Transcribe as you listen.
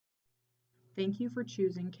Thank you for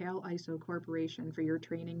choosing Cal ISO Corporation for your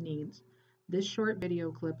training needs. This short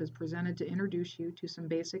video clip is presented to introduce you to some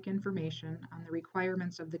basic information on the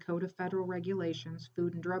requirements of the Code of Federal Regulations,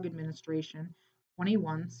 Food and Drug Administration,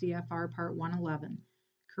 21 CFR Part 111,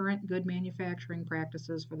 current good manufacturing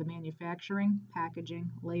practices for the manufacturing,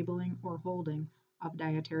 packaging, labeling, or holding of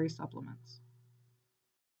dietary supplements.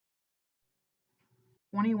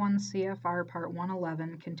 21 CFR Part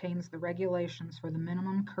 111 contains the regulations for the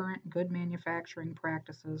minimum current good manufacturing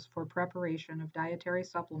practices for preparation of dietary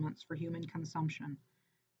supplements for human consumption.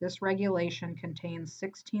 This regulation contains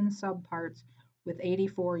 16 subparts with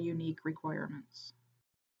 84 unique requirements.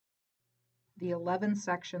 The 11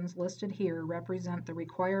 sections listed here represent the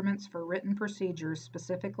requirements for written procedures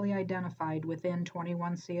specifically identified within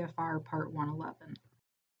 21 CFR Part 111.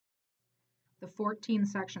 The 14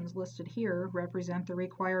 sections listed here represent the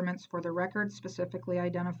requirements for the records specifically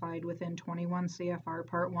identified within 21 CFR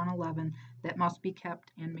Part 111 that must be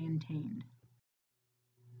kept and maintained.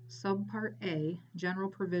 Subpart A, General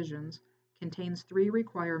Provisions, contains 3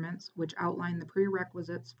 requirements which outline the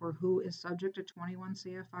prerequisites for who is subject to 21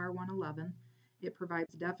 CFR 111. It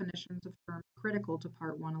provides definitions of terms critical to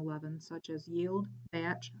Part 111, such as yield,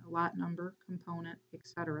 batch, lot number, component,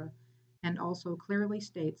 etc., and also clearly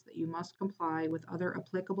states that you must comply with other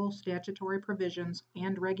applicable statutory provisions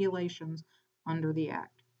and regulations under the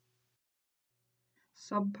Act.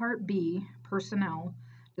 Subpart B, Personnel,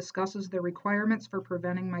 discusses the requirements for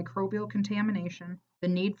preventing microbial contamination, the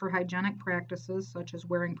need for hygienic practices such as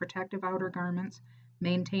wearing protective outer garments,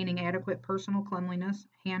 maintaining adequate personal cleanliness,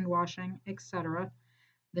 hand washing, etc.,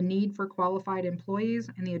 the need for qualified employees,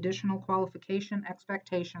 and the additional qualification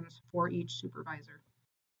expectations for each supervisor.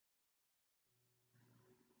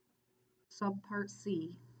 Subpart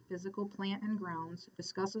C, Physical Plant and Grounds,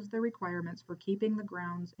 discusses the requirements for keeping the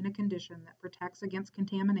grounds in a condition that protects against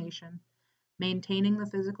contamination, maintaining the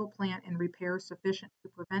physical plant in repair sufficient to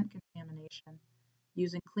prevent contamination,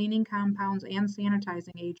 using cleaning compounds and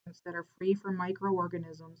sanitizing agents that are free from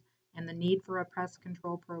microorganisms, and the need for a pest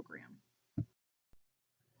control program.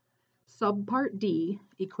 Subpart D,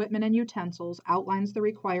 Equipment and Utensils, outlines the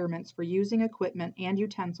requirements for using equipment and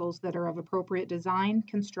utensils that are of appropriate design,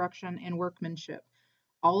 construction, and workmanship.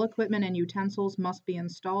 All equipment and utensils must be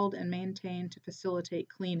installed and maintained to facilitate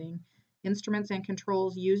cleaning. Instruments and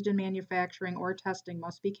controls used in manufacturing or testing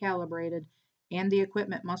must be calibrated, and the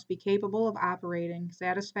equipment must be capable of operating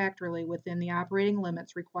satisfactorily within the operating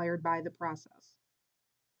limits required by the process.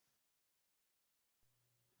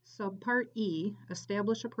 Subpart E,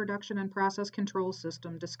 Establish a Production and Process Control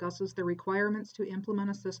System, discusses the requirements to implement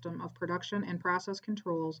a system of production and process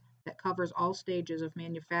controls that covers all stages of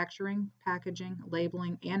manufacturing, packaging,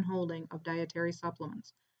 labeling, and holding of dietary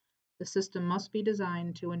supplements. The system must be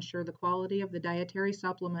designed to ensure the quality of the dietary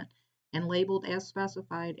supplement and labeled as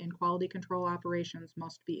specified, and quality control operations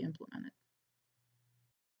must be implemented.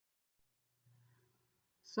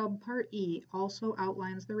 Subpart E also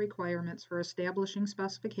outlines the requirements for establishing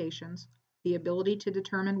specifications, the ability to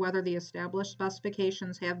determine whether the established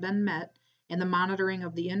specifications have been met, and the monitoring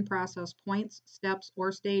of the in-process points, steps,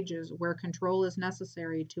 or stages where control is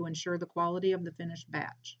necessary to ensure the quality of the finished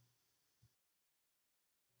batch.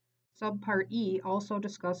 Subpart E also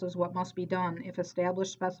discusses what must be done if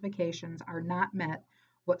established specifications are not met,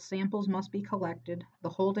 what samples must be collected, the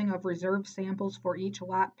holding of reserved samples for each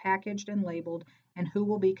lot packaged and labeled, and who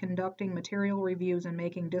will be conducting material reviews and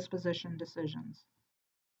making disposition decisions.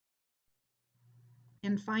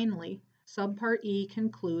 And finally, Subpart E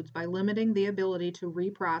concludes by limiting the ability to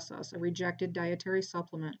reprocess a rejected dietary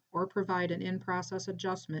supplement or provide an in-process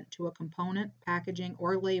adjustment to a component, packaging,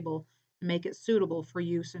 or label to make it suitable for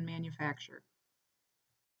use in manufacture.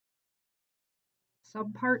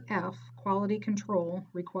 Subpart F, Quality Control,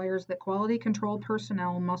 requires that quality control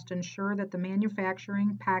personnel must ensure that the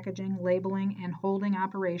manufacturing, packaging, labeling, and holding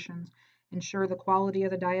operations ensure the quality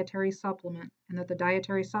of the dietary supplement, and that the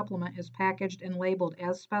dietary supplement is packaged and labeled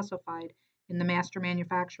as specified in the master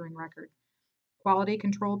manufacturing record. Quality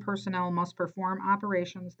control personnel must perform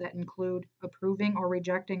operations that include approving or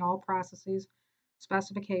rejecting all processes,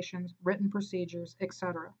 specifications, written procedures,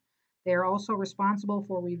 etc. They are also responsible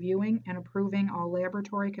for reviewing and approving all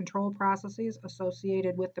laboratory control processes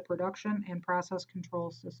associated with the production and process control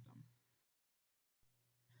system.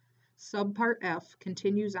 Subpart F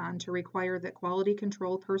continues on to require that quality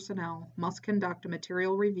control personnel must conduct a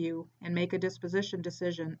material review and make a disposition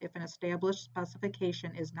decision if an established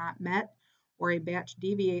specification is not met or a batch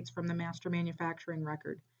deviates from the master manufacturing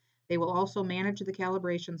record. They will also manage the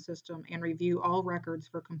calibration system and review all records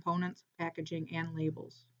for components, packaging, and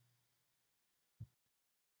labels.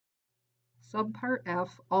 Subpart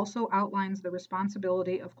F also outlines the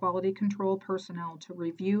responsibility of quality control personnel to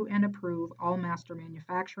review and approve all master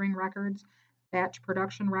manufacturing records, batch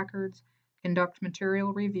production records, conduct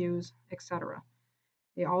material reviews, etc.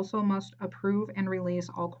 They also must approve and release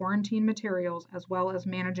all quarantine materials as well as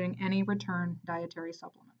managing any return dietary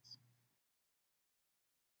supplements.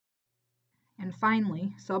 And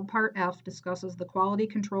finally, Subpart F discusses the quality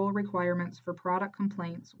control requirements for product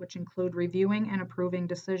complaints, which include reviewing and approving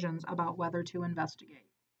decisions about whether to investigate.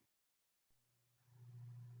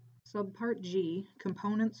 Subpart G,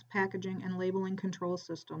 Components, Packaging, and Labeling Control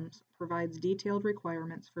Systems, provides detailed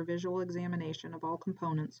requirements for visual examination of all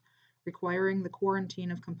components, requiring the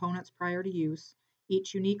quarantine of components prior to use.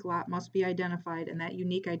 Each unique lot must be identified, and that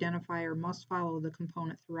unique identifier must follow the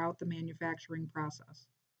component throughout the manufacturing process.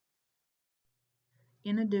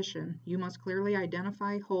 In addition, you must clearly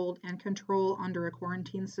identify, hold, and control under a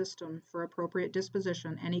quarantine system for appropriate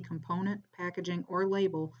disposition any component, packaging, or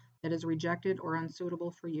label that is rejected or unsuitable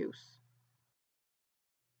for use.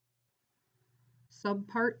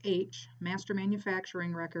 Subpart H, Master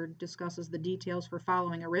Manufacturing Record, discusses the details for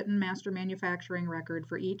following a written master manufacturing record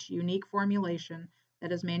for each unique formulation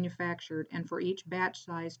that is manufactured and for each batch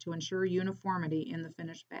size to ensure uniformity in the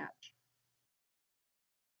finished batch.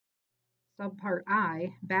 Subpart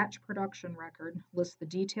I, Batch Production Record, lists the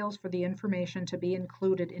details for the information to be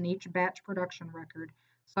included in each batch production record,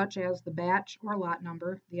 such as the batch or lot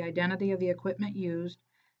number, the identity of the equipment used,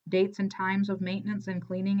 dates and times of maintenance and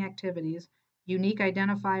cleaning activities, unique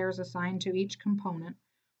identifiers assigned to each component,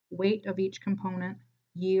 weight of each component,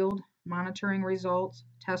 yield, monitoring results,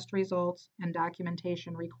 test results, and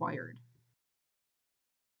documentation required.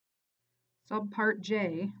 Subpart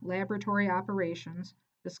J, Laboratory Operations,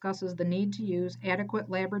 discusses the need to use adequate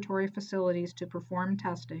laboratory facilities to perform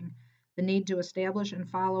testing, the need to establish and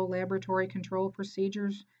follow laboratory control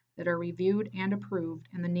procedures that are reviewed and approved,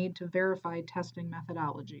 and the need to verify testing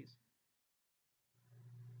methodologies.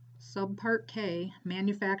 Subpart K,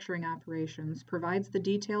 Manufacturing Operations, provides the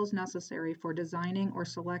details necessary for designing or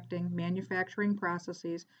selecting manufacturing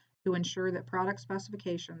processes to ensure that product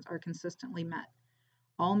specifications are consistently met.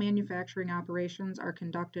 All manufacturing operations are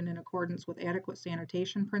conducted in accordance with adequate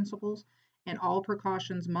sanitation principles, and all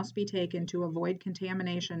precautions must be taken to avoid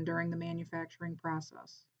contamination during the manufacturing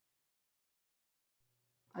process.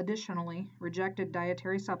 Additionally, rejected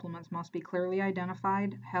dietary supplements must be clearly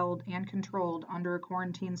identified, held, and controlled under a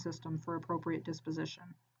quarantine system for appropriate disposition.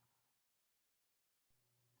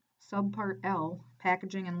 Subpart L,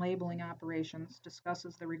 Packaging and Labeling Operations,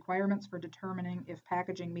 discusses the requirements for determining if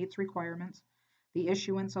packaging meets requirements. The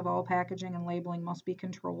issuance of all packaging and labeling must be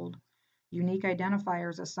controlled. Unique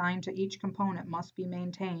identifiers assigned to each component must be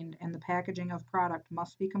maintained, and the packaging of product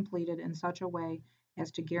must be completed in such a way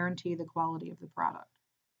as to guarantee the quality of the product.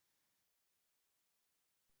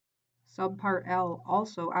 Subpart L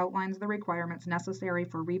also outlines the requirements necessary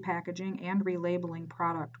for repackaging and relabeling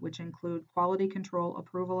product, which include quality control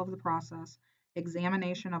approval of the process,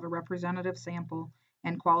 examination of a representative sample,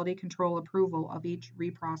 and quality control approval of each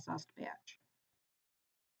reprocessed batch.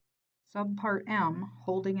 Subpart M,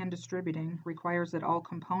 Holding and Distributing, requires that all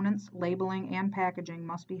components, labeling, and packaging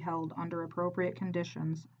must be held under appropriate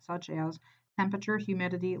conditions, such as temperature,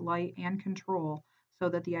 humidity, light, and control, so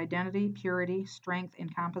that the identity, purity, strength,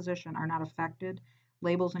 and composition are not affected,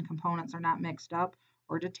 labels and components are not mixed up,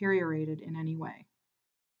 or deteriorated in any way.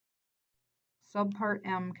 Subpart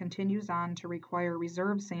M continues on to require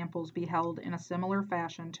reserve samples be held in a similar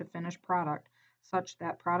fashion to finished product, such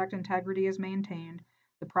that product integrity is maintained,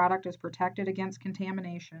 the product is protected against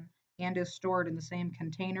contamination, and is stored in the same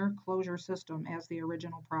container closure system as the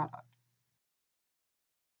original product.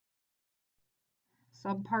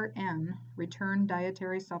 Subpart N, Returned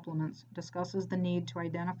Dietary Supplements, discusses the need to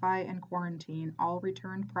identify and quarantine all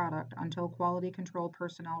returned product until quality control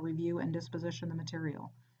personnel review and disposition the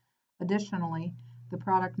material. Additionally, the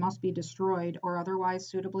product must be destroyed or otherwise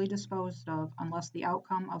suitably disposed of unless the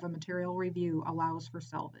outcome of a material review allows for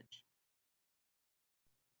salvage.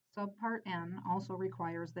 Subpart N also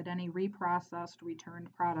requires that any reprocessed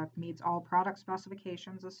returned product meets all product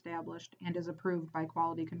specifications established and is approved by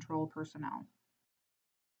quality control personnel.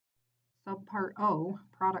 Subpart O,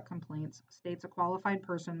 Product Complaints, states a qualified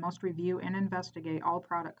person must review and investigate all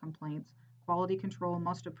product complaints. Quality control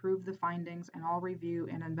must approve the findings, and all review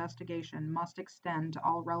and investigation must extend to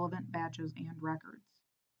all relevant batches and records.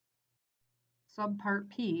 Subpart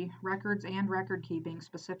P, Records and Record Keeping,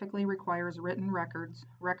 specifically requires written records.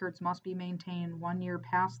 Records must be maintained 1 year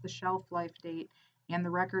past the shelf life date, and the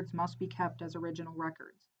records must be kept as original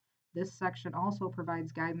records. This section also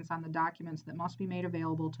provides guidance on the documents that must be made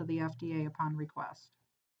available to the FDA upon request.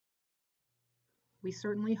 We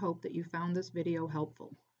certainly hope that you found this video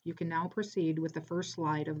helpful. You can now proceed with the first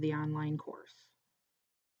slide of the online course.